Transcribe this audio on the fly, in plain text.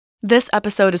This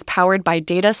episode is powered by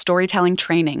Data Storytelling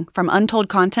Training from Untold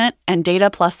Content and Data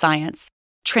Plus Science.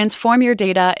 Transform your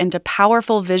data into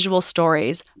powerful visual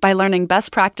stories by learning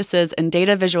best practices in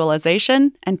data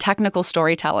visualization and technical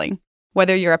storytelling.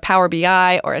 Whether you're a Power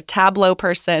BI or a Tableau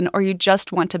person, or you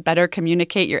just want to better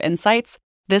communicate your insights,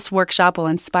 this workshop will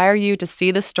inspire you to see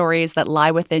the stories that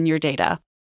lie within your data.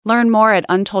 Learn more at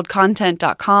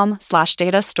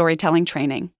untoldcontent.com/data storytelling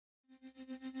training.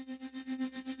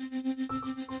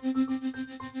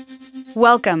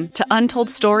 Welcome to Untold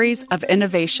Stories of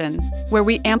Innovation, where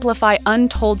we amplify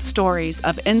untold stories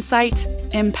of insight,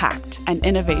 impact, and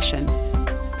innovation.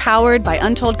 Powered by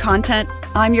Untold Content,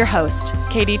 I'm your host,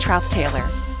 Katie Trouth-Taylor.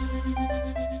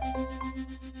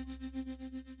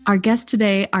 Our guests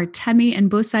today are Temi and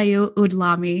Busayo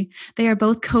Oudlami. They are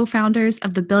both co-founders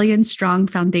of the Billion Strong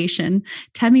Foundation.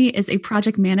 Temi is a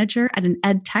project manager at an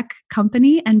ed tech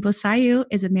company, and Busayo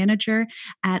is a manager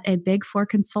at a Big Four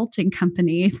consulting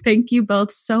company. Thank you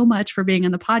both so much for being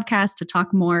on the podcast to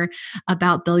talk more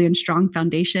about Billion Strong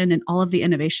Foundation and all of the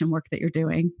innovation work that you're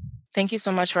doing. Thank you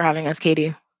so much for having us,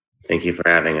 Katie. Thank you for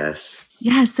having us.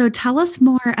 Yeah, so tell us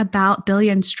more about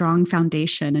Billion Strong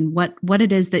Foundation and what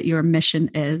it is that your mission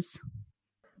is.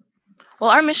 Well,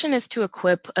 our mission is to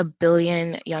equip 1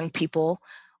 billion young people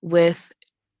with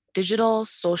digital,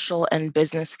 social, and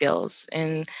business skills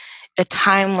in a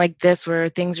time like this where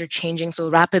things are changing so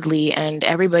rapidly and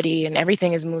everybody and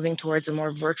everything is moving towards a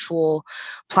more virtual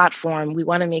platform. We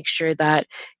want to make sure that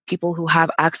people who have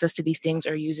access to these things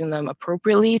are using them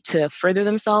appropriately to further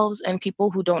themselves, and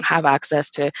people who don't have access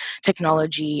to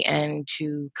technology and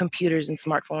to computers and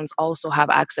smartphones also have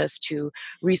access to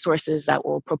resources that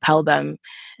will propel them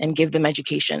and give them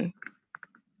education.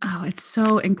 Oh, it's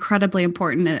so incredibly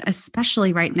important,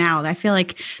 especially right now. I feel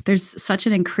like there's such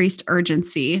an increased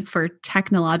urgency for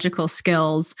technological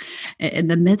skills in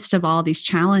the midst of all these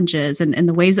challenges and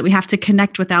the ways that we have to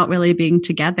connect without really being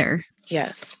together.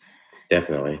 Yes.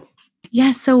 Definitely.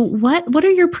 Yeah. So what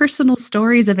are your personal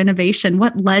stories of innovation?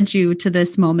 What led you to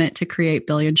this moment to create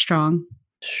Billion Strong?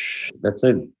 That's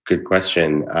a good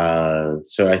question.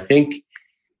 So I think,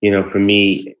 for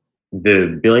me,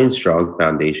 the Billion Strong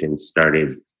Foundation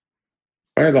started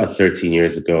probably about 13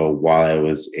 years ago while I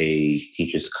was a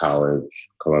Teachers College,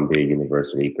 Columbia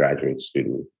University graduate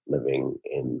student living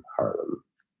in Harlem,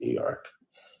 New York.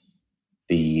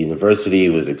 The university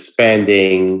was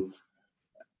expanding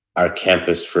our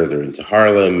campus further into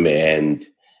Harlem, and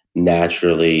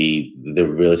naturally the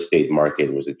real estate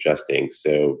market was adjusting.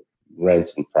 So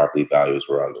rent and property values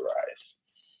were on the rise.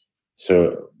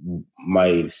 So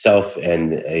myself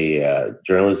and a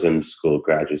journalism school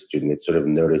graduate student had sort of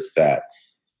noticed that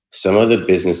some of the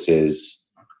businesses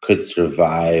could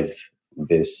survive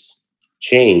this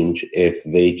change if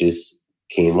they just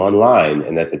came online.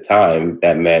 And at the time,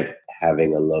 that meant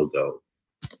having a logo,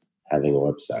 having a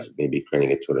website, maybe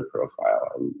creating a Twitter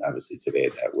profile. And obviously today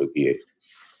that would be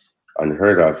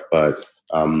unheard of. But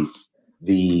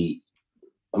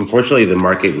unfortunately, the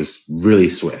market was really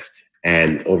swift,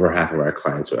 and over half of our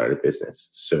clients were out of business.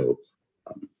 So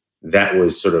that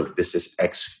was sort of this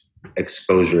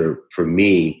exposure for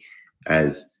me,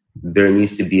 as there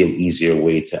needs to be an easier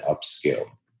way to upskill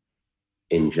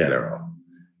in general.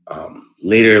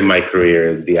 Later in my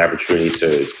career, the opportunity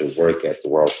to work at the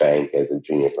World Bank as a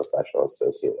junior professional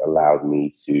associate allowed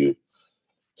me to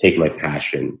take my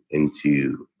passion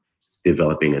into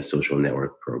developing a social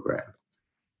network program.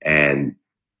 And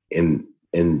in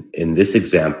this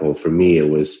example, for me, it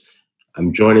was,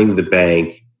 I'm joining the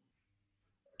bank.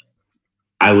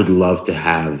 I would love to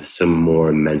have some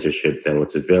more mentorship than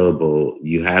what's available.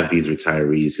 You have these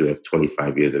retirees who have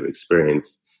 25 years of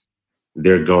experience.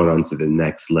 They're going on to the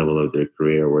next level of their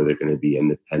career where they're going to be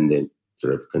independent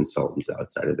sort of consultants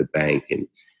outside of the bank. And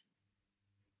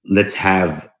let's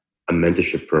have a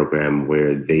mentorship program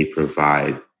where they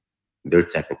provide their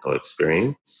technical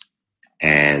experience.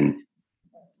 And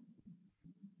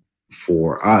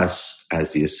for us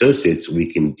as the associates, we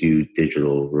can do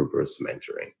digital reverse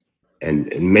mentoring.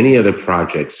 And many other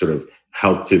projects sort of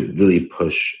help to really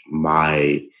push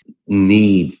my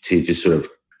need to just sort of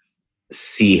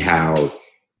see how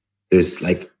there's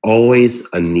like always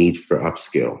a need for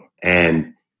upskill.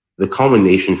 And the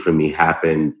culmination for me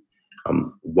happened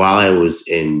while I was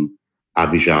in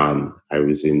Abidjan. I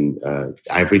was in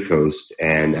Ivory Coast,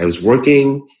 and I was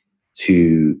working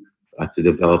to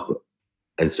develop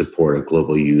and support a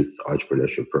global youth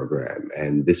entrepreneurship program.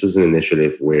 And this was an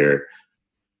initiative where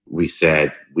we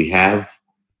said, we have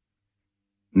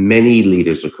many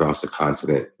leaders across the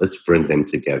continent. Let's bring them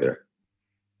together.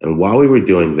 And while we were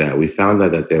doing that, we found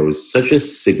out that there was such a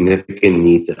significant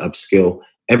need to upskill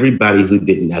everybody who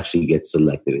didn't actually get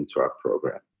selected into our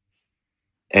program.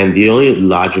 And the only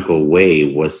logical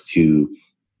way was to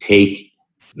take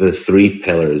the three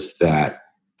pillars that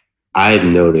I had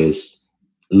noticed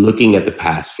looking at the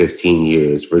past 15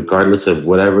 years, regardless of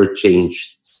whatever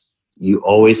change, you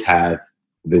always have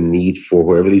the need for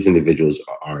whoever these individuals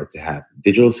are to have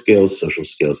digital skills, social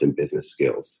skills, and business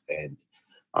skills. And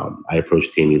I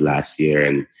approached Tammy last year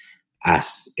and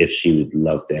asked if she would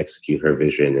love to execute her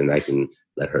vision, and I can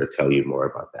let her tell you more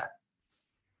about that.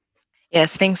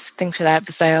 Yes, thanks for that,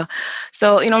 Busayo.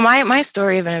 So, my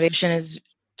story of innovation is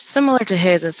similar to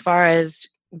his as far as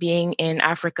being in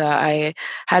Africa. I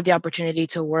had the opportunity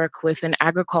to work with an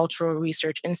agricultural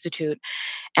research institute,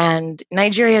 and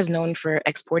Nigeria is known for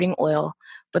exporting oil,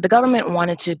 but the government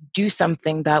wanted to do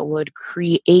something that would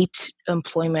create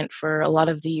employment for a lot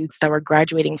of the youths that were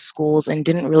graduating schools and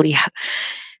didn't really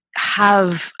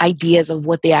have ideas of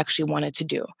what they actually wanted to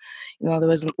do. There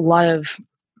was a lot of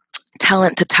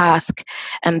talent to task,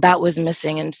 and that was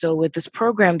missing. And so with this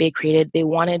program they created, they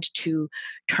wanted to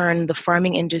turn the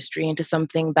farming industry into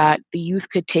something that the youth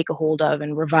could take a hold of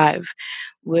and revive.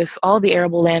 With all the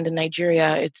arable land in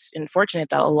Nigeria, it's unfortunate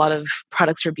that a lot of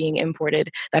products are being imported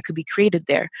that could be created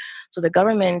there. So the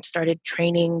government started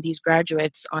training these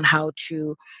graduates on how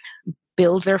to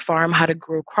build their farm, how to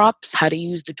grow crops, how to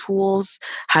use the tools,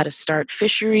 how to start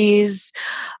fisheries,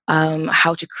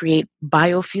 how to create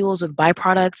biofuels with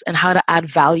byproducts, and how to add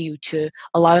value to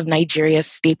a lot of Nigeria's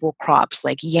staple crops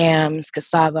like yams,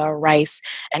 cassava, rice,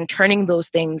 and turning those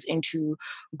things into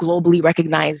globally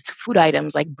recognized food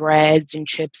items like breads and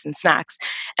chips and snacks.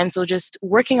 And so just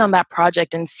working on that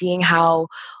project and seeing how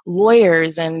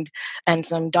lawyers and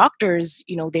some doctors,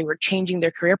 they were changing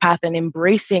their career path and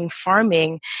embracing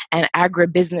farming and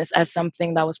agribusiness as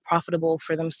something that was profitable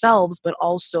for themselves, but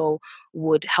also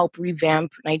would help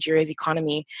revamp Nigeria's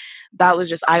economy. That was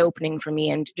just eye-opening for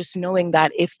me. And just knowing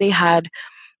that if they had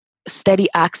steady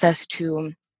access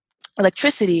to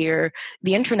electricity or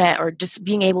the internet, or just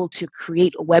being able to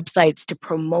create websites to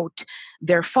promote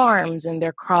their farms and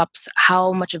their crops,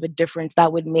 how much of a difference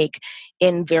that would make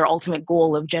in their ultimate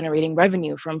goal of generating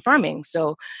revenue from farming.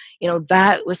 So,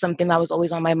 that was something that was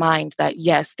always on my mind, that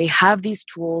yes, they have these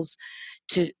tools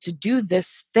to do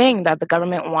this thing that the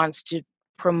government wants to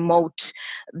promote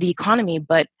the economy,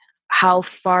 but how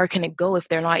far can it go if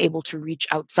they're not able to reach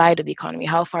outside of the economy?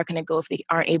 How far can it go if they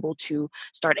aren't able to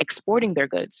start exporting their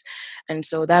goods? And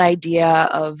so that idea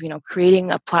of,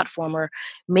 creating a platform or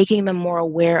making them more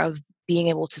aware of being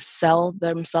able to sell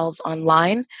themselves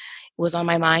online was on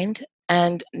my mind.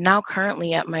 And now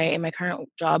currently in my current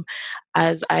job,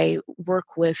 as I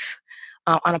work with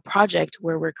on a project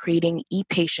where we're creating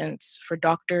e-patients for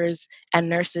doctors and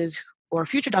nurses, or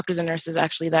future doctors and nurses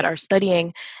actually, that are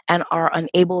studying and are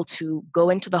unable to go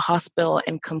into the hospital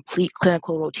and complete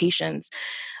clinical rotations.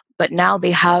 But now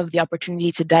they have the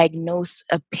opportunity to diagnose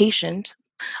a patient,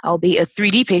 albeit a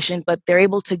 3D patient, but they're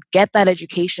able to get that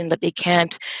education that they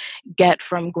can't get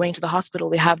from going to the hospital.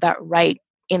 They have that right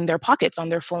in their pockets, on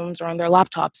their phones or on their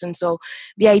laptops. And so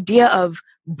the idea of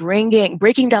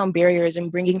breaking down barriers and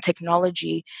bringing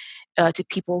technology to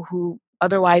people who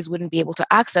otherwise wouldn't be able to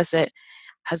access it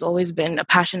has always been a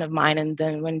passion of mine. And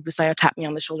then when Busayo tapped me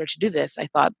on the shoulder to do this, I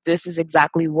thought, this is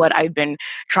exactly what I've been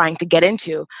trying to get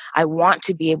into. I want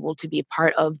to be able to be a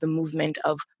part of the movement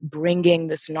of bringing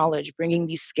this knowledge, bringing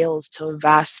these skills to a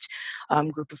vast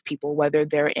group of people, whether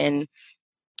they're in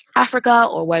Africa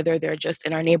or whether they're just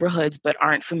in our neighborhoods but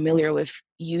aren't familiar with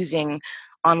using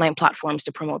online platforms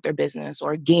to promote their business,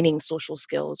 or gaining social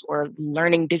skills, or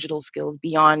learning digital skills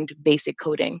beyond basic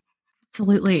coding.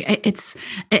 Absolutely.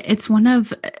 It's one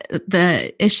of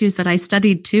the issues that I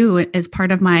studied too as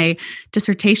part of my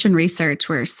dissertation research,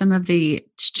 where some of the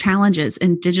challenges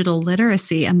in digital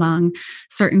literacy among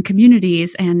certain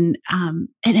communities, and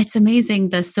it's amazing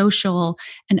the social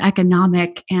and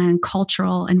economic and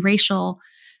cultural and racial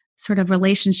sort of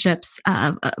relationships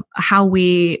of how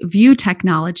we view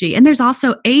technology. And there's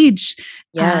also age,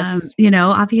 yes.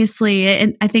 Obviously,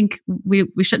 and I think we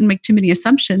shouldn't make too many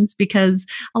assumptions, because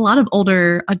a lot of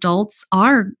older adults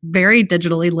are very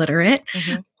digitally literate,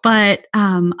 Mm-hmm. but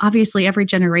obviously every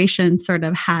generation sort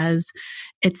of has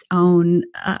its own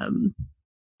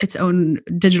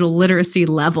digital literacy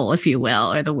level, if you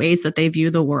will, or the ways that they view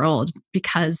the world,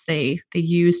 because they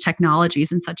use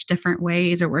technologies in such different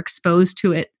ways, or were exposed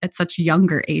to it at such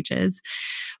younger ages.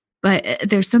 But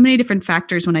there's so many different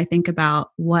factors when I think about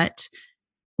what's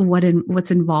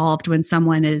involved when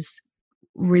someone is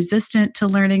resistant to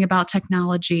learning about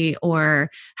technology or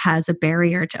has a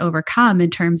barrier to overcome in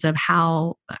terms of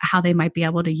how they might be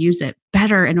able to use it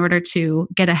better in order to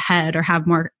get ahead or have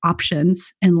more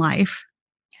options in life.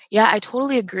 Yeah, I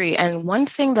totally agree. And one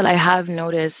thing that I have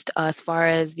noticed as far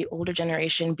as the older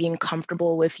generation being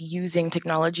comfortable with using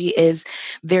technology is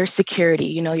their security.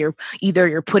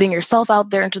 You're putting yourself out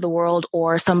there into the world,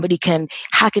 or somebody can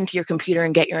hack into your computer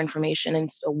and get your information. And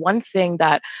so one thing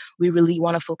that we really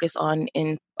want to focus on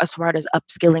in as far as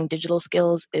upskilling digital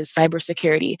skills is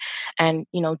cybersecurity, and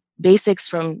basics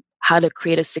from how to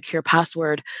create a secure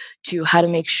password to how to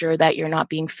make sure that you're not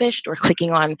being phished or clicking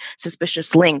on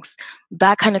suspicious links.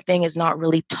 That kind of thing is not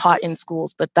really taught in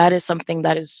schools, but that is something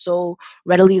that is so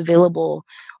readily available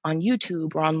on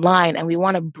YouTube or online, and we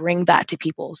want to bring that to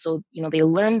people. So, they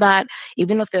learn that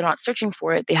even if they're not searching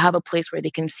for it, they have a place where they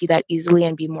can see that easily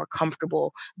and be more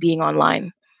comfortable being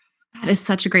online. That is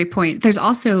such a great point. There's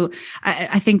also,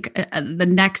 I think, the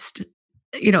next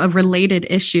a related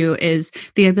issue is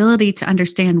the ability to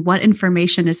understand what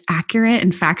information is accurate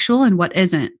and factual and what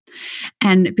isn't.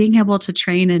 And being able to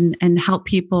train and help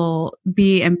people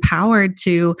be empowered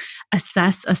to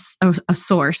assess a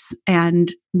source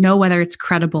and know whether it's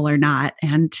credible or not,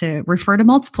 and to refer to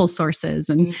multiple sources.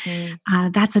 And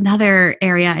that's another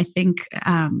area I think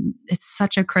it's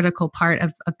such a critical part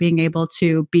of being able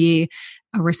to be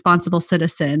a responsible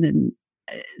citizen. And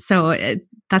so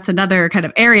that's another kind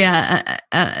of area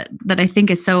that I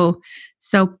think is so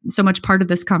much part of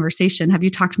this conversation. Have you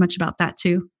talked much about that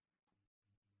too?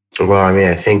 Well, I mean,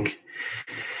 I think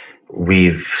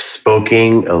we've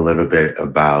spoken a little bit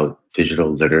about digital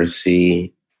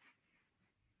literacy,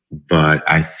 but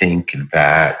I think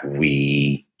that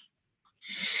we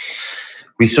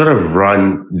sort of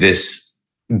run this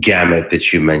gamut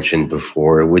that you mentioned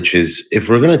before, which is, if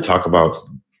we're going to talk about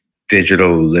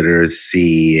digital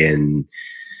literacy and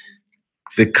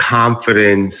the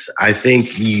confidence, I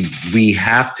think we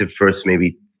have to first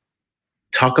maybe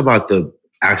talk about the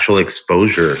actual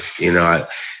exposure.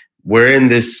 We're in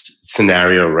this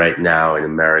scenario right now in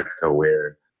America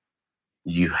where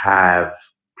you have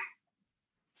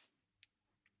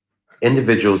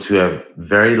individuals who have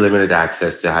very limited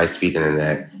access to high-speed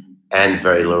internet and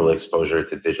very little exposure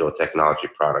to digital technology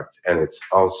products. And it's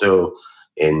also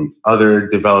in other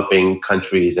developing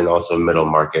countries and also middle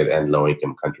market and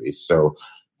low-income countries. So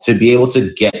to be able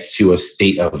to get to a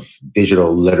state of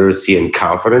digital literacy and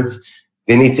confidence,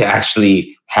 they need to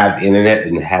actually have internet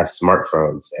and have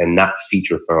smartphones and not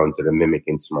feature phones that are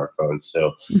mimicking smartphones.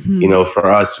 So, for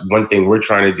us, one thing we're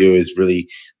trying to do is really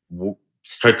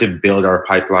start to build our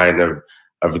pipeline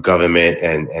of government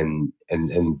and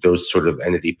those sort of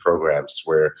entity programs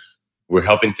where we're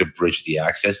helping to bridge the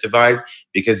access divide.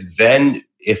 Because then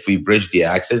if we bridge the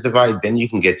access divide, then you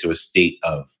can get to a state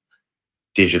of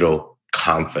digital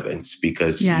confidence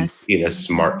because you've seen a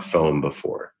smartphone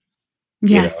before.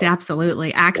 Yes,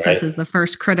 absolutely. Access is the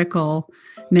first critical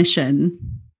mission.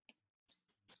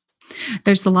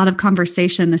 There's a lot of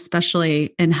conversation,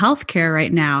 especially in healthcare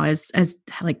right now, as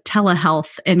like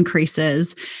telehealth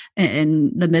increases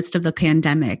in the midst of the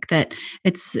pandemic, that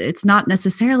it's not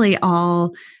necessarily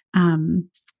all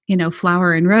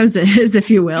flower and roses, if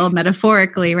you will,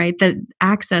 metaphorically, right? That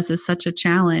access is such a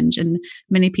challenge, and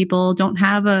many people don't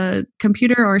have a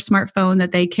computer or a smartphone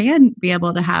that they can be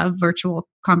able to have virtual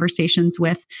conversations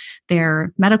with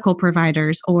their medical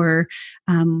providers or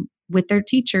with their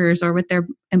teachers or with their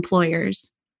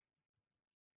employers.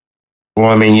 Well,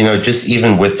 I mean, just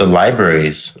even with the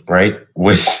libraries, right?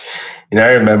 I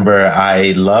remember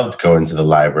I loved going to the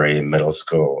library in middle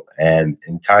school, and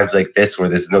in times like this where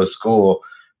there's no school,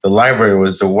 the library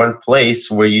was the one place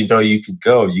where you could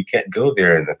go. You can't go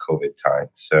there in the COVID time.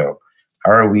 So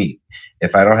how are we?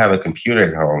 If I don't have a computer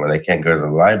at home and I can't go to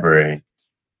the library,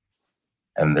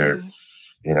 and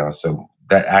so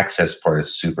that access part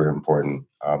is super important.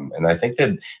 And I think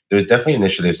that there's definitely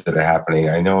initiatives that are happening.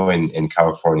 I know in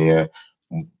California,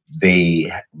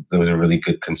 there was a really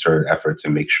good concerted effort to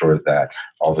make sure that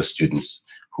all the students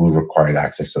who required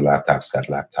access to laptops got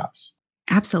laptops.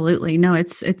 Absolutely. No,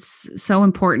 it's so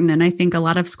important. And I think a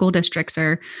lot of school districts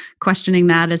are questioning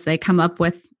that as they come up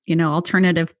with,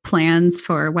 alternative plans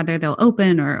for whether they'll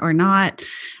open or not,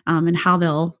 and how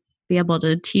they'll be able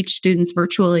to teach students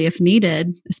virtually if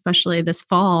needed, especially this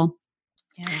fall.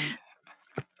 Yeah.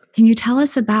 Can you tell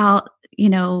us about,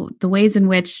 the ways in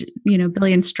which,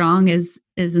 Billion Strong is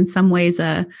in some ways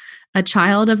a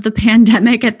child of the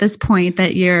pandemic at this point,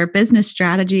 that your business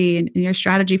strategy and your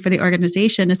strategy for the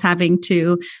organization is having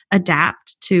to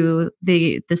adapt to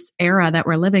this era that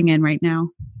we're living in right now?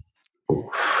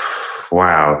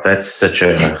 Wow, that's such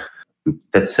a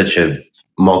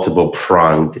multiple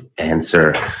pronged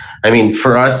answer. I mean,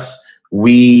 for us,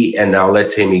 and I'll let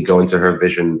Tammy go into her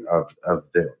vision of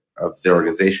the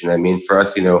organization. I mean, for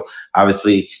us,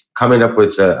 obviously coming up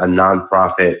with a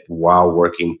nonprofit while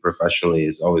working professionally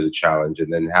is always a challenge.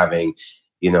 And then having,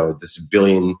 this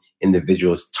billion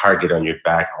individuals target on your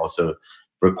back also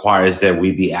requires that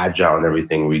we be agile in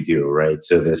everything we do, right?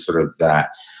 So there's sort of that.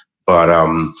 But,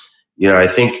 I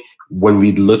think when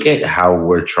we look at how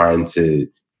we're trying to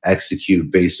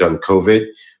execute based on COVID,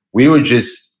 we were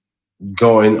just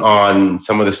going on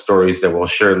some of the stories that we'll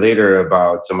share later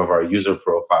about some of our user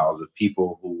profiles of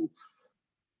people who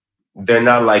they're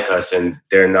not like us and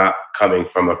they're not coming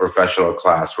from a professional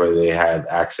class where they had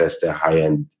access to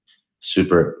high-end,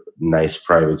 super nice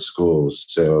private schools.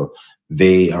 So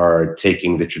they are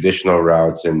taking the traditional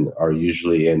routes and are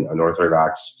usually in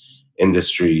unorthodox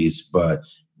industries, but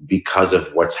because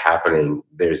of what's happening,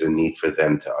 there's a need for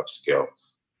them to upskill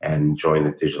and join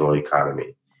the digital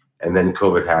economy. And then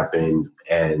COVID happened,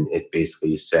 and it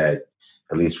basically said,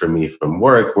 at least for me from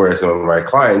work, where some of my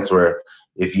clients were,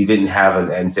 if you didn't have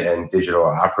an end-to-end digital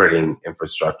operating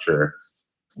infrastructure,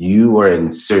 you were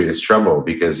in serious trouble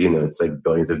because, it's like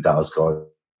billions of dollars going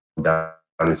down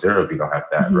to zero if you don't have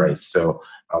that, mm-hmm. right? So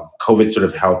COVID sort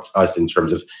of helped us in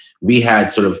terms of, we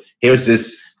had here's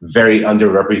this very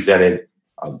underrepresented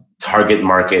target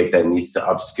market that needs to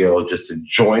upskill just to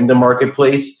join the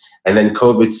marketplace. And then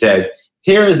COVID said,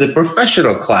 here is a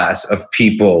professional class of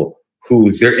people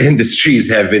who their industries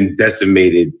have been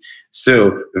decimated.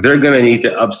 So they're going to need to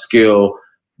upskill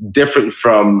different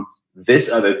from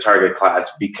this other target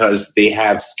class because they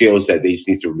have skills that they just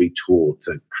need to retool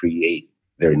to create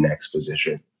their next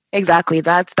position. Exactly.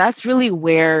 That's really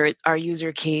where our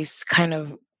user case kind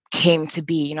of came to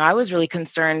be. I was really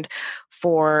concerned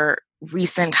for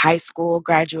recent high school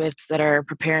graduates that are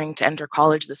preparing to enter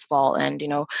college this fall. And,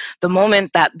 the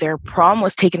moment that their prom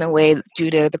was taken away due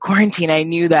to the quarantine, I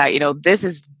knew that, this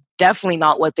is definitely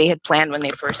not what they had planned when they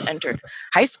first entered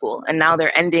high school. And now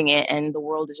they're ending it and the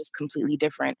world is just completely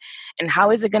different. And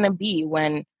how is it going to be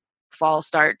when fall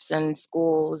starts and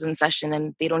school is in session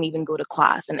and they don't even go to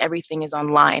class and everything is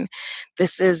online?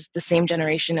 This is the same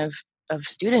generation of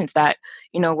students that,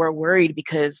 were worried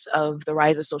because of the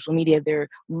rise of social media. They're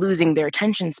losing their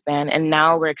attention span. And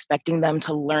now we're expecting them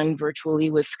to learn virtually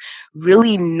with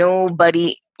really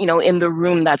nobody, in the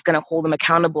room that's going to hold them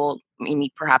accountable.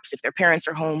 Maybe perhaps if their parents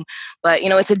are home, but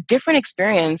it's a different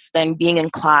experience than being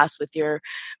in class with your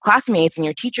classmates and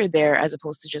your teacher there, as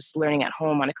opposed to just learning at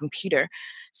home on a computer.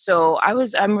 So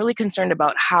I'm really concerned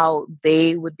about how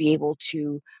they would be able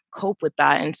to cope with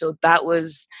that. And so that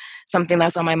was something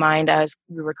that's on my mind as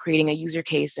we were creating a user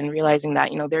case and realizing that,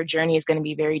 their journey is going to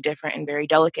be very different and very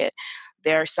delicate.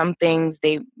 There are some things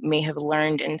they may have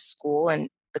learned in school and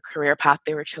the career path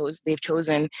they've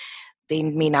chosen, they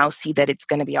may now see that it's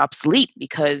going to be obsolete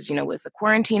because, with a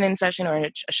quarantine in session or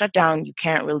a shutdown, you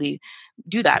can't really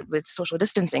do that with social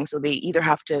distancing. So they either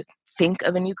have to think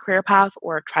of a new career path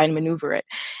or try and maneuver it.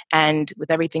 And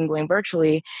with everything going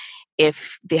virtually,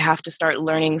 if they have to start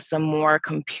learning some more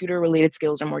computer-related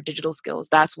skills or more digital skills,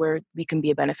 that's where we can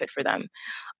be a benefit for them.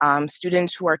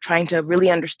 Students who are trying to really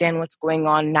understand what's going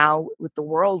on now with the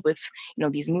world, with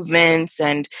these movements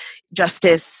and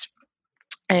justice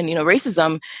and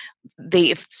racism,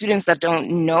 if students that don't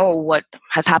know what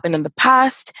has happened in the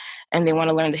past and they want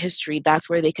to learn the history, that's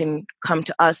where they can come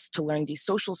to us to learn these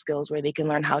social skills, where they can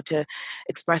learn how to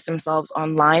express themselves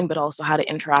online, but also how to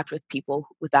interact with people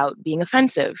without being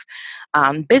offensive.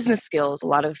 Business skills, a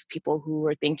lot of people who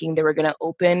were thinking they were going to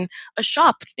open a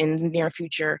shop in the near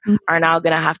future are now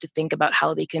going to have to think about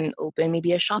how they can open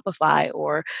maybe a Shopify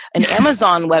or an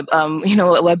Amazon web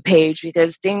page,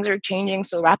 because things are changing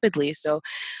so rapidly. So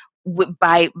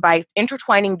by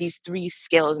intertwining these three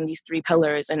skills and these three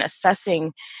pillars and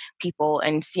assessing people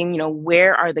and seeing,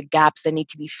 where are the gaps that need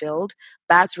to be filled,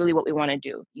 that's really what we want to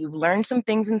do. You've learned some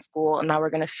things in school, and now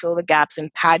we're going to fill the gaps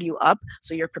and pad you up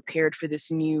so you're prepared for this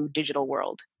new digital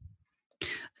world.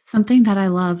 Something that I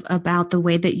love about the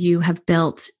way that you have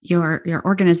built your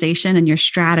organization and your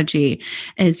strategy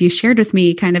is you shared with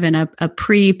me kind of in a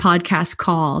pre-podcast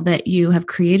call that you have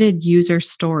created user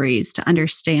stories to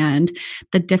understand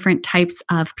the different types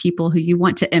of people who you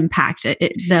want to impact,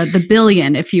 the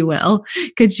billion, if you will.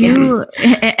 Could you,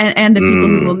 and the people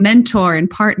who will mentor and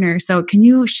partner. So can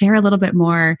you share a little bit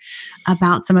more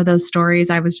about some of those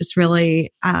stories? I was just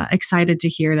really excited to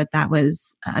hear that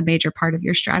was a major part of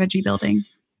your strategy building.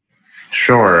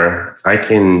 Sure. I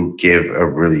can give a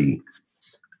really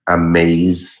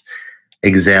amaze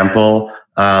example.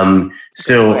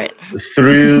 So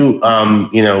through,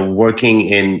 working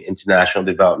in international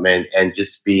development and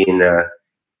just being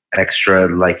extra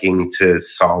liking to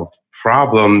solve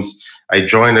problems, I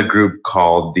joined a group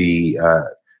called the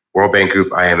World Bank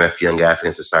Group IMF Young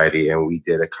African Society, and we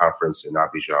did a conference in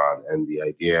Abidjan. And the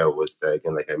idea was that,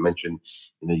 again, like I mentioned,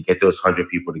 you get those 100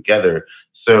 people together.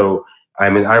 So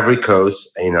I'm in Ivory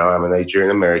Coast, I'm a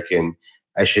Nigerian American.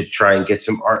 I should try and get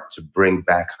some art to bring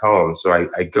back home. So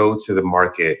I go to the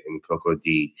market in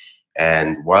Cocody.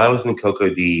 And while I was in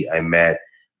Cocody, I met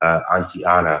Auntie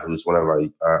Anna, who's one of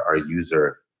our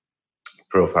user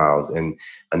profiles. And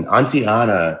Auntie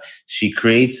Anna, she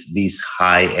creates these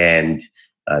high-end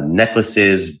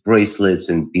necklaces, bracelets,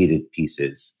 and beaded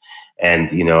pieces. And,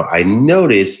 I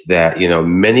noticed that,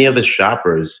 many of the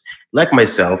shoppers, like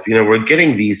myself, were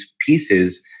getting these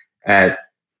pieces at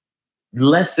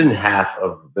less than half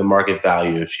of the market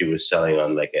value if she was selling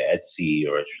on like a Etsy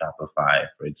or a Shopify,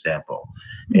 for example.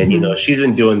 And, she's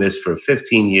been doing this for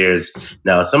 15 years.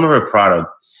 Now, some of her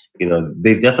products,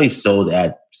 they've definitely sold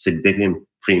at significant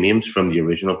premiums from the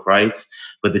original price.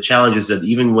 But the challenge is that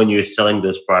even when you're selling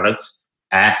those products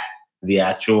at the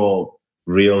actual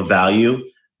real value,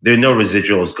 there are no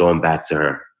residuals going back to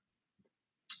her.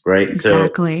 Right?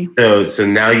 Exactly. So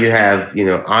now you have,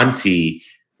 Auntie,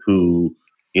 who,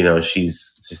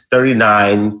 she's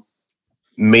 39,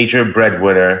 major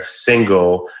breadwinner,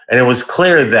 single. And it was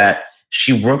clear that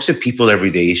she works with people every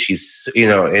day. She's,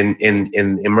 in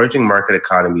emerging market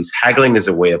economies, haggling is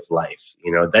a way of life.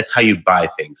 That's how you buy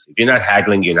things. If you're not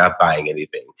haggling, you're not buying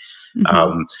anything.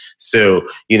 So,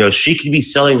 she could be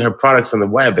selling her products on the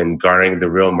web and garnering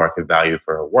the real market value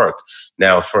for her work.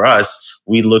 Now, for us,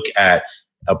 we look at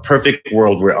a perfect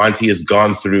world where Auntie has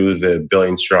gone through the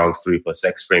Billion Strong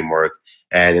 3+X framework.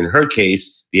 And in her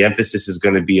case, the emphasis is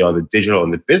going to be on the digital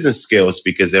and the business skills,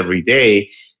 because every day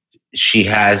she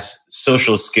has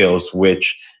social skills,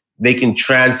 which they can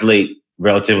translate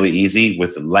relatively easy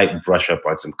with a light brush up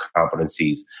on some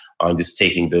competencies on just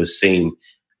taking those same,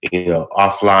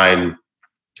 offline,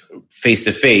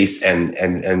 face-to-face and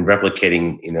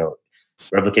replicating,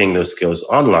 replicating those skills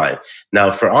online.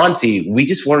 Now, for Auntie, we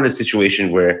just wanted a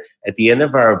situation where at the end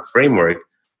of our framework,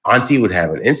 Auntie would have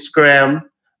an Instagram,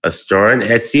 a store on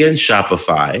Etsy and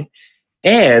Shopify.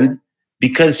 And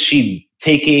because she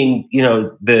taking,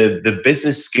 the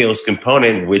business skills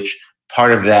component, which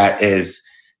part of that is,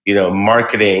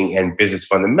 marketing and business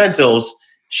fundamentals,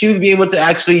 she would be able to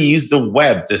actually use the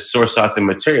web to source out the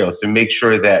materials to make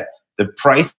sure that the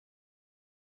price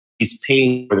she's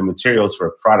paying for the materials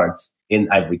for products in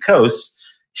Ivory Coast,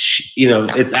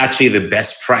 it's actually the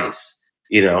best price,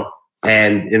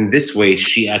 and in this way,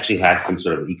 she actually has some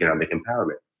sort of economic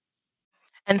empowerment.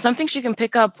 And something she can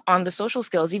pick up on the social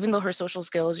skills, even though her social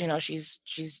skills,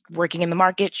 she's working in the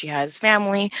market, she has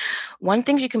family. One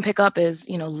thing she can pick up is,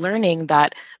 learning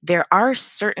that there are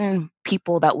certain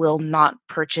people that will not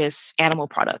purchase animal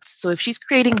products. So if she's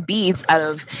creating beads out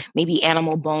of maybe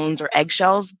animal bones or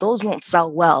eggshells, those won't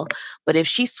sell well. But if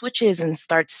she switches and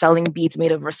starts selling beads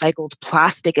made of recycled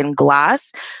plastic and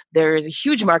glass, there is a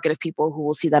huge market of people who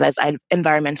will see that as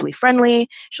environmentally friendly.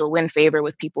 She'll win favor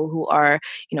with people who are,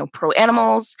 pro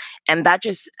animals. And that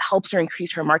just helps her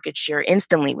increase her market share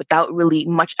instantly without really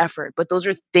much effort. But those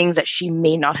are things that she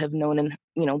may not have known in,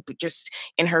 just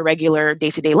in her regular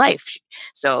day-to-day life.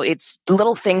 So it's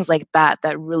little things like that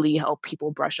that really help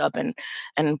people brush up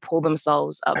and pull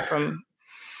themselves up from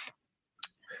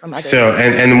others. So,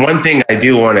 and one thing I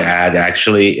do want to add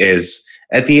actually is,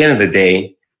 at the end of the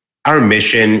day, our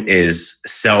mission is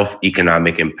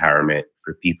self-economic empowerment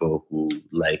for people who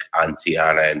like Auntie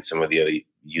Anna and some of the other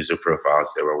user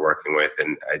profiles that we're working with.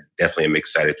 And I definitely am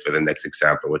excited for the next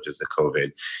example, which is the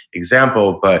COVID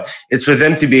example. But it's for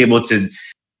them to be able to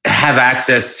have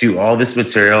access to all this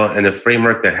material and a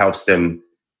framework that helps them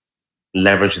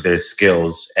leverage their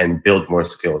skills and build more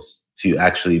skills to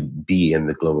actually be in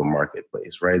the global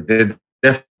marketplace, right? There are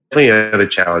definitely other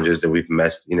challenges that we've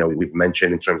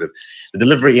mentioned in terms of the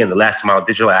delivery and the last mile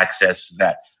digital access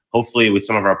that hopefully with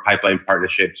some of our pipeline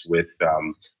partnerships with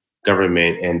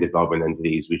government and development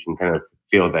entities, we can kind of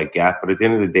fill that gap. But at the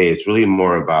end of the day, it's really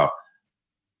more about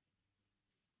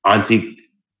Auntie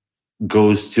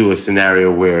goes to a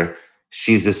scenario where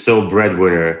she's the sole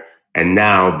breadwinner. And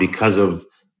now, because of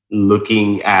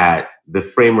looking at the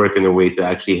framework in a way to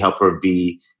actually help her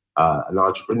be an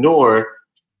entrepreneur,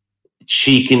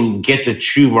 she can get the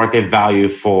true market value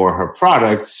for her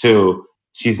product. So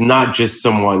she's not just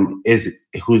someone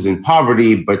who's in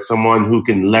poverty, but someone who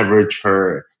can leverage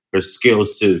her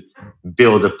skills to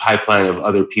build a pipeline of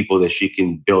other people that she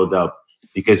can build up.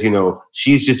 Because,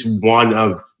 she's just one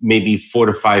of maybe 4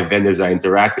 to 5 vendors I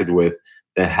interacted with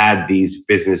that had these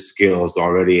business skills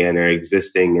already and are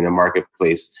existing in the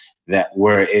marketplace that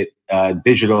where it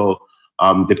digital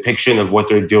depiction of what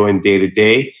they're doing day to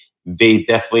day, they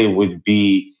definitely would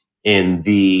be in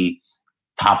the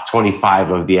top 25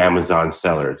 of the Amazon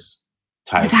sellers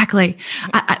type. Exactly.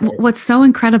 What's so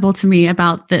incredible to me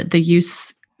about the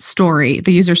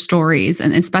user stories,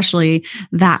 and especially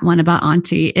that one about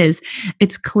Auntie, is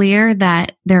it's clear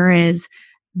that there is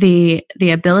the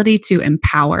ability to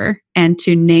empower and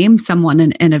to name someone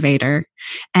an innovator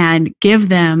and give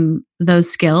them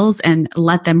those skills and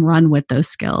let them run with those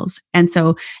skills. And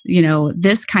so,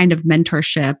 this kind of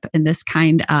mentorship and this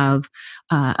kind of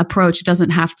approach doesn't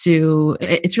have to,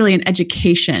 it's really an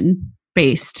education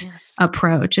based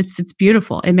approach. It's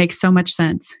beautiful. It makes so much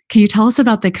sense. Can you tell us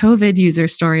about the COVID user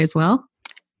story as well?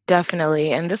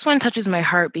 Definitely. And this one touches my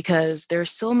heart because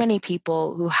there's so many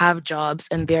people who have jobs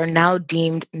and they're now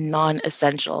deemed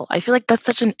non-essential. I feel like that's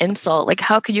such an insult. Like,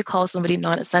 how could you call somebody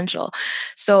non-essential?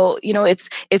 So,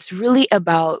 it's really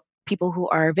about people who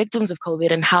are victims of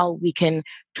COVID and how we can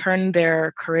turn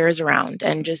their careers around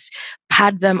and just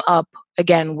pad them up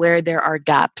again where there are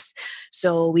gaps.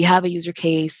 So we have a user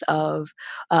case of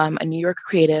a New York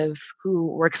creative who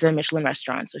works in a Michelin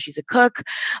restaurant. So she's a cook,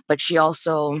 but she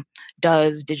also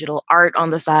does digital art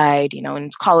on the side. In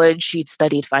college, she'd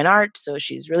studied fine art. So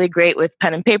she's really great with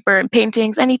pen and paper and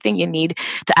paintings, anything you need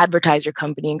to advertise your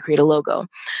company and create a logo.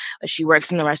 But she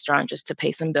works in the restaurant just to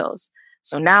pay some bills.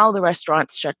 So now the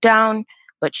restaurant's shut down,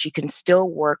 but she can still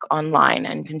work online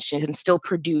and she can still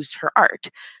produce her art.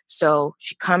 So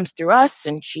she comes through us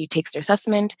and she takes their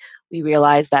assessment. We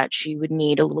realize that she would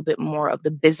need a little bit more of the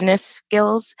business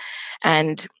skills.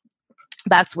 And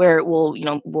that's where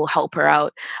we'll help her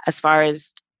out as far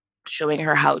as showing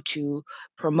her how to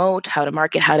promote, how to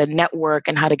market, how to network,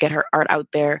 and how to get her art out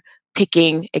there,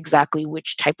 picking exactly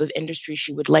which type of industry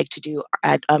she would like to do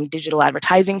digital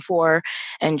advertising for,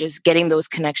 and just getting those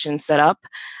connections set up.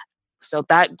 So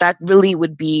that really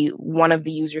would be one of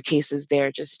the user cases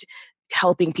there, just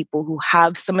helping people who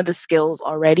have some of the skills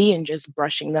already and just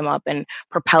brushing them up and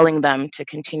propelling them to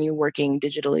continue working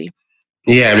digitally.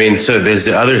 Yeah, I mean, so there's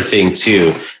the other thing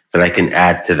too that I can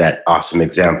add to that awesome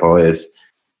example is,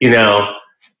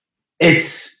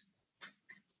 it's,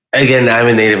 again, I'm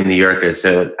a native New Yorker,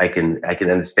 so I can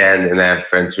understand, and I have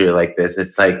friends who are like this.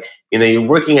 It's like, you're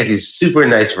working at these super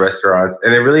nice restaurants,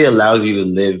 and it really allows you to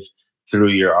live through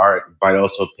your art, but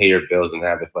also pay your bills and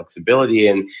have the flexibility.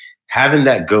 And having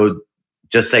that go,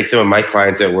 just like some of my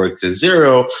clients that work, to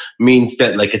zero means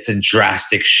that like it's a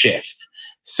drastic shift.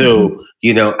 So,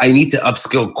 I need to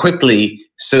upskill quickly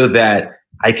so that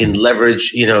I can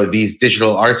leverage, these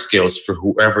digital art skills for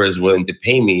whoever is willing to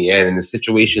pay me. And in a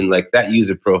situation like that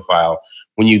user profile,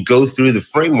 when you go through the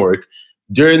framework,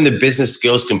 during the business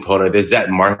skills component, there's that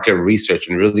market research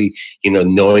and really,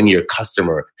 knowing your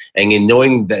customer and in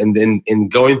knowing that, and then in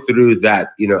going through that,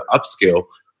 upskill,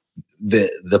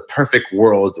 the perfect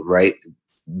world, right?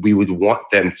 We would want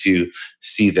them to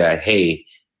see that, hey,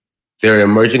 there are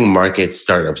emerging market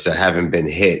startups that haven't been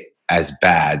hit as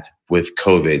bad with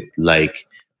COVID like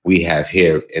we have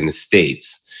here in the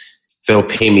States. They'll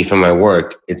pay me for my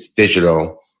work. It's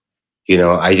digital.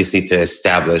 I just need to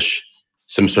establish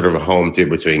some sort of a home to be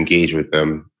able to engage with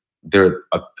them. There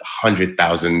are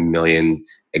 100,000 million,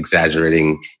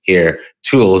 exaggerating here,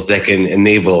 tools that can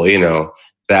enable,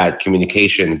 that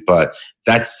communication. But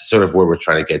that's sort of where we're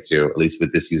trying to get to, at least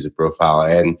with this user profile.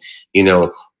 And,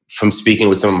 from speaking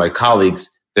with some of my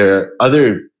colleagues, there are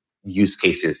other use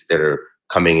cases that are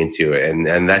coming into it. And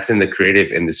that's in the creative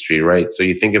industry, right? So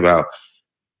you think about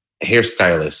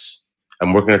hairstylists.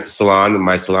 I'm working at the salon and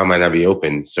my salon might not be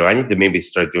open. So I need to maybe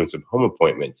start doing some home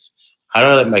appointments. How do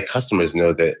I let my customers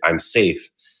know that I'm safe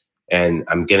and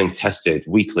I'm getting tested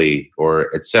weekly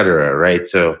or et cetera, right?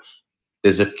 So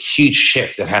there's a huge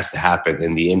shift that has to happen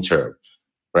in the interim,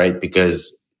 right?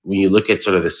 Because when you look at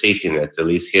sort of the safety nets, at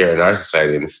least here in our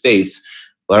society in the States,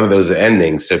 a lot of those are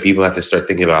ending. So people have to start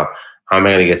thinking about, how am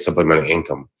I going to get supplemental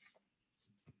income?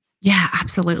 Yeah,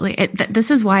 absolutely.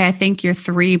 This is why I think your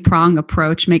 3-prong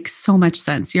approach makes so much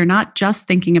sense. You're not just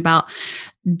thinking about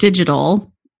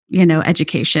digital,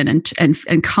 education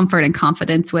and comfort and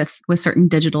confidence with certain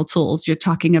digital tools. You're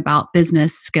talking about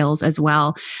business skills as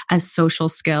well as social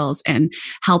skills, and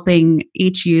helping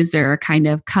each user kind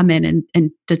of come in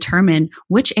and determine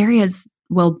which areas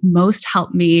will most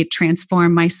help me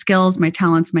transform my skills, my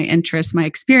talents, my interests, my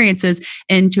experiences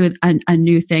into a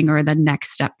new thing or the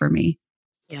next step for me.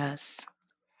 Yes.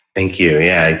 Thank you.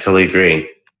 Yeah, I totally agree.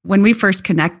 When we first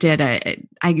connected,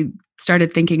 I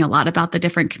started thinking a lot about the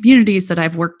different communities that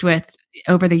I've worked with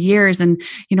over the years. And,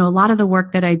 a lot of the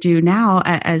work that I do now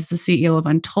as the CEO of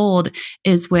Untold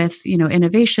is with,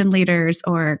 innovation leaders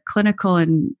or clinical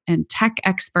and tech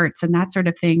experts and that sort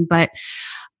of thing. But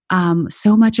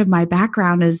so much of my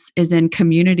background is in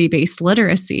community-based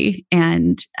literacy,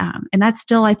 and that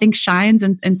still, I think, shines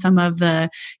in some of the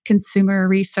consumer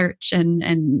research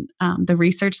and the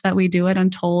research that we do at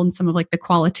Untold, and some of like the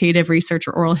qualitative research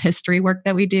or oral history work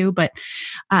that we do. But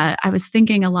I was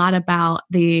thinking a lot about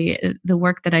the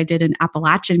work that I did in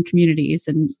Appalachian communities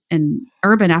and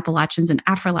urban Appalachians and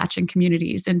Afro-Latin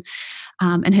communities and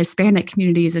Hispanic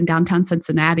communities in downtown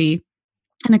Cincinnati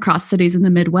and across cities in the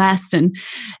Midwest. And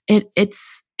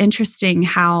it's interesting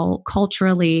how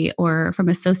culturally or from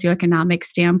a socioeconomic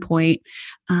standpoint,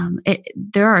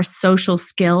 there are social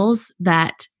skills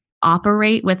that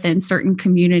operate within certain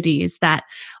communities that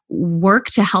work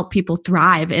to help people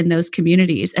thrive in those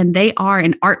communities, and they are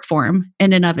an art form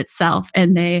in and of itself.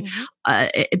 And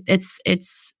it's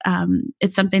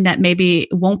something that maybe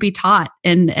won't be taught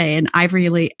in an Ivy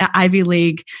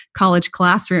League college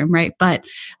classroom, right? But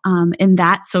in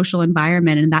that social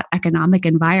environment and that economic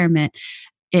environment,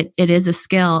 it is a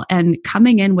skill. And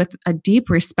coming in with a deep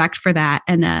respect for that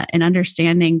and an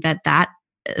understanding that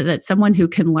someone who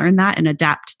can learn that and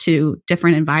adapt to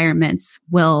different environments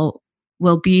will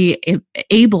be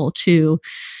able to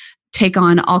take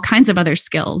on all kinds of other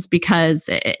skills, because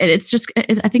it's just,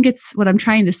 I think it's what I'm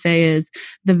trying to say is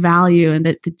the value and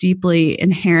the deeply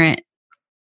inherent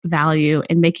value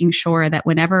in making sure that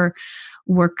whenever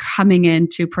we're coming in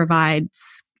to provide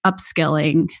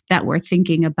upskilling, that we're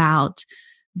thinking about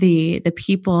the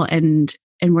people and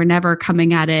we're never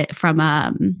coming at it from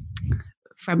a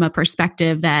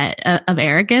perspective that of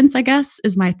arrogance, I guess,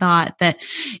 is my thought. That,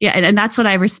 yeah, and that's what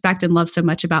I respect and love so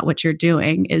much about what you're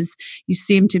doing, is you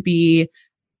seem to be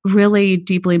really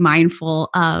deeply mindful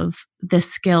of the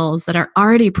skills that are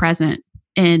already present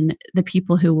in the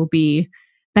people who will be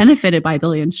benefited by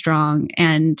Billion Strong,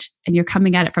 and you're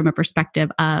coming at it from a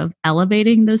perspective of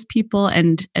elevating those people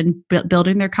and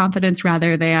building their confidence,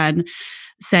 rather than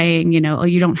saying, you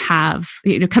don't have,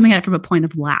 coming at it from a point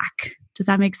of lack. Does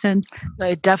that make sense?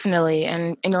 No, definitely.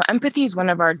 And, empathy is one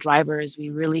of our drivers. We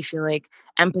really feel like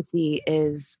empathy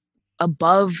is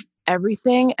above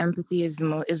everything. Empathy is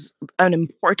an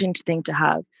important thing to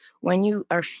have. When you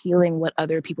are feeling what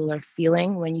other people are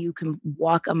feeling, when you can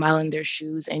walk a mile in their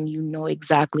shoes and you know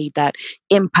exactly that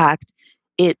impact,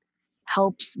 it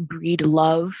helps breed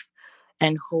love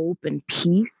and hope and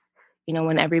peace.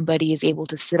 When everybody is able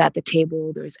to sit at the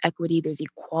table, there's equity, there's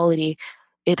equality.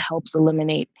 It helps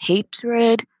eliminate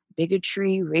hatred,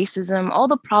 bigotry, racism, all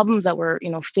the problems that we're,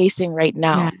 facing right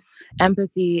now. Yes.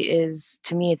 Empathy is,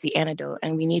 to me, it's the antidote,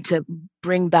 and we need to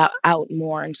bring that out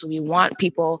more. And so we want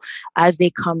people, as they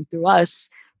come through us,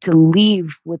 to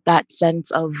leave with that sense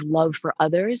of love for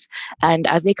others. And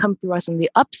as they come through us in the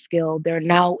upskill, they're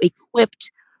now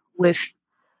equipped with,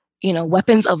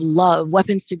 weapons of love,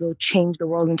 weapons to go change the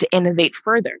world and to innovate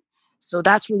further. So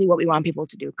that's really what we want people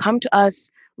to do. Come to us,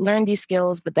 learn these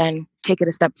skills, but then take it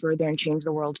a step further and change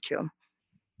the world too.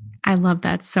 I love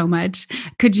that so much.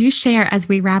 Could you share, as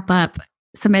we wrap up,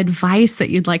 some advice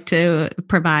that you'd like to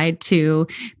provide to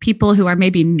people who are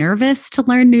maybe nervous to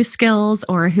learn new skills,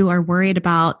 or who are worried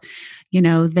about,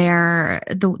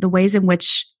 the ways in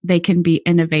which they can be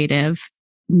innovative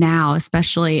now,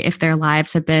 especially if their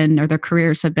lives have been, or their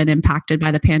careers have been impacted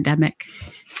by the pandemic?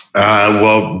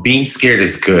 Well, being scared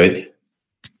is good.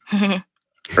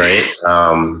 Right.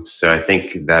 So I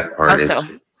think that part is.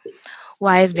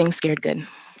 Why is being scared good?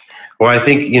 Well, I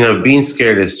think, being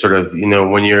scared is sort of,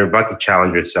 when you're about to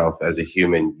challenge yourself as a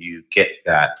human, you get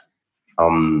that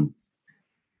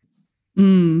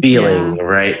feeling, yeah.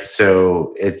 Right?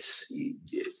 So it's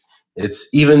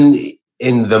even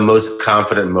in the most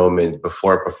confident moment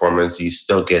before a performance, you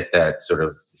still get that sort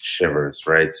of shivers,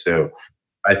 right? So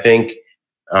I think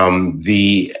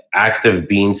the act of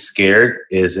being scared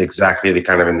is exactly the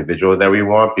kind of individual that we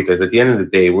want, because at the end of the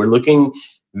day,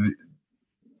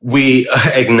 we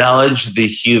acknowledge the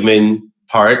human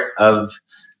part of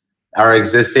our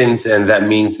existence. And that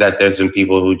means that there's some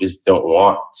people who just don't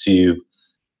want to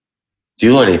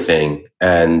do anything.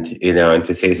 And, in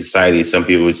today's society, some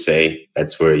people would say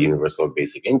that's where universal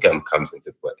basic income comes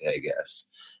into play, I guess.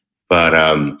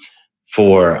 But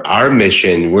for our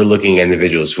mission, we're looking at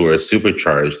individuals who are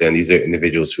supercharged, and these are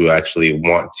individuals who actually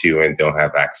want to and don't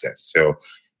have access. So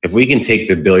if we can take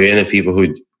the billion of people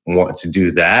who want to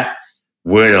do that,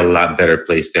 we're in a lot better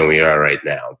place than we are right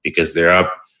now, because they're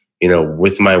up,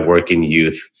 with my work in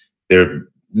youth,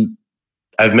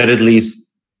 I've met at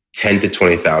least 10 to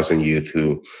 20,000 youth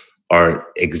who are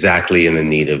exactly in the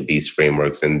need of these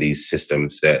frameworks and these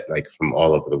systems that, like, from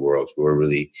all over the world, who are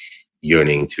really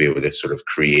yearning to be able to sort of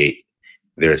create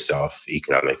their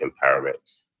self-economic empowerment.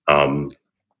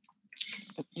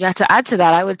 Yeah, to add to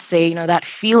that, I would say, that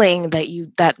feeling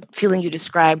you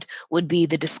described would be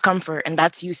the discomfort, and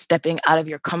that's you stepping out of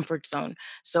your comfort zone.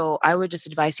 So I would just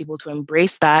advise people to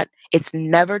embrace that. It's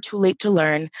never too late to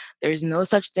learn. There's no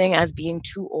such thing as being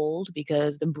too old,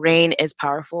 because the brain is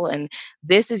powerful, and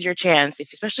this is your chance.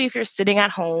 Especially if you're sitting at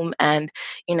home and,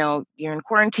 you're in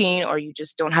quarantine or you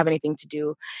just don't have anything to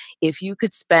do, if you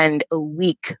could spend a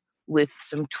week with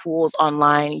some tools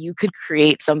online, you could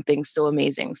create something so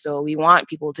amazing. So we want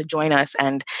people to join us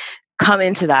and come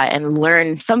into that and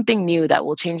learn something new that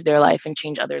will change their life and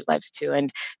change others' lives too.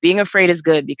 And being afraid is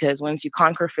good, because once you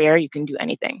conquer fear, you can do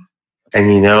anything.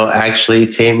 And actually,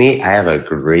 Tammy, I have a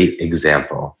great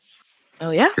example.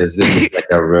 Oh, yeah? Because this is like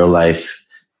a real life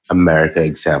America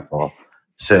example.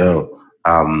 So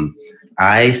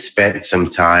I spent some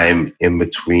time in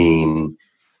between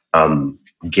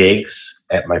gigs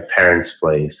at my parents'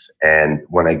 place, and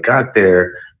when I got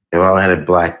there, I had a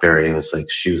BlackBerry. It was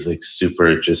like she was like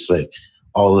super, just like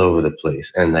all over the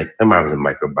place, and like my mom was a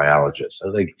microbiologist. I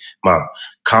was like, "Mom,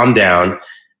 calm down."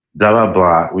 Blah blah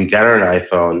blah. We got her an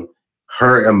iPhone.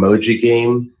 Her emoji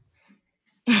game,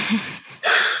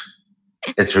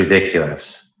 it's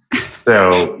ridiculous.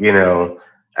 So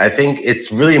I think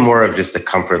it's really more of just a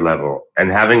comfort level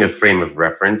and having a frame of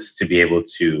reference to be able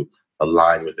to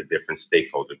align with the different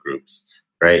stakeholder groups,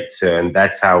 right? So, and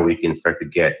that's how we can start to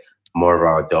get more of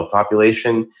our adult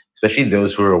population, especially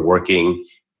those who are working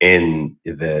in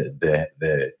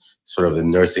the sort of the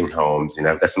nursing homes.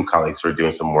 I've got some colleagues who are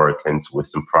doing some work and with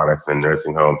some products in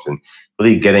nursing homes, and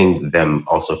really getting them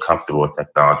also comfortable with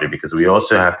technology, because we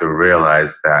also have to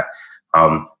realize that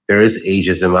there is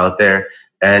ageism out there,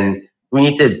 and we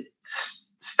need to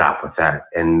stop with that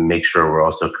and make sure we're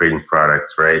also creating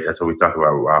products, right? That's what we talk about,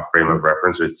 our frame of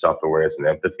reference with self-awareness and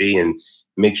empathy, and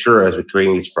make sure as we're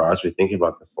creating these products, we think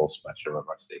about the full spectrum of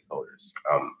our stakeholders.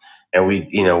 And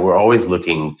we're always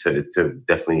looking to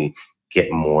definitely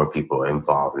get more people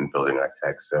involved in building our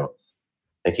tech. So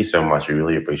thank you so much. We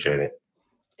really appreciate it.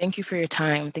 Thank you for your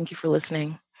time. Thank you for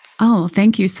listening. Oh,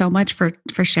 thank you so much for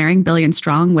sharing Billion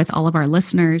Strong with all of our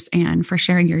listeners and for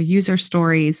sharing your user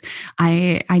stories.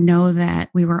 I know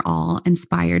that we were all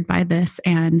inspired by this,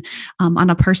 and on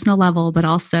a personal level, but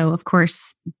also, of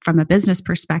course, from a business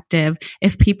perspective.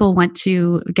 If people want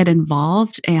to get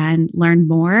involved and learn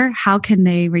more, how can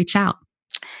they reach out?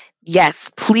 Yes,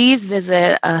 please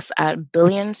visit us at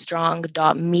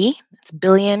billionstrong.me. It's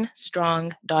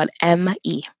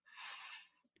billionstrong.me.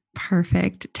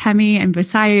 Perfect. Temi and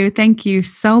Busayu, thank you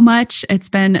so much. It's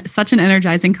been such an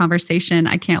energizing conversation.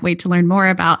 I can't wait to learn more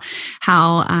about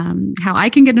how I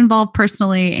can get involved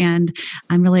personally, and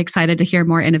I'm really excited to hear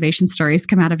more innovation stories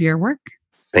come out of your work.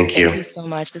 Thank you. Thank you so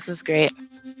much. This was great.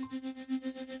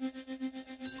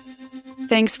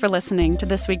 Thanks for listening to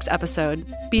this week's episode.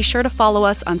 Be sure to follow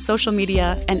us on social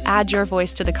media and add your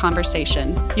voice to the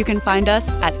conversation. You can find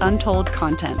us at Untold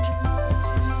Content.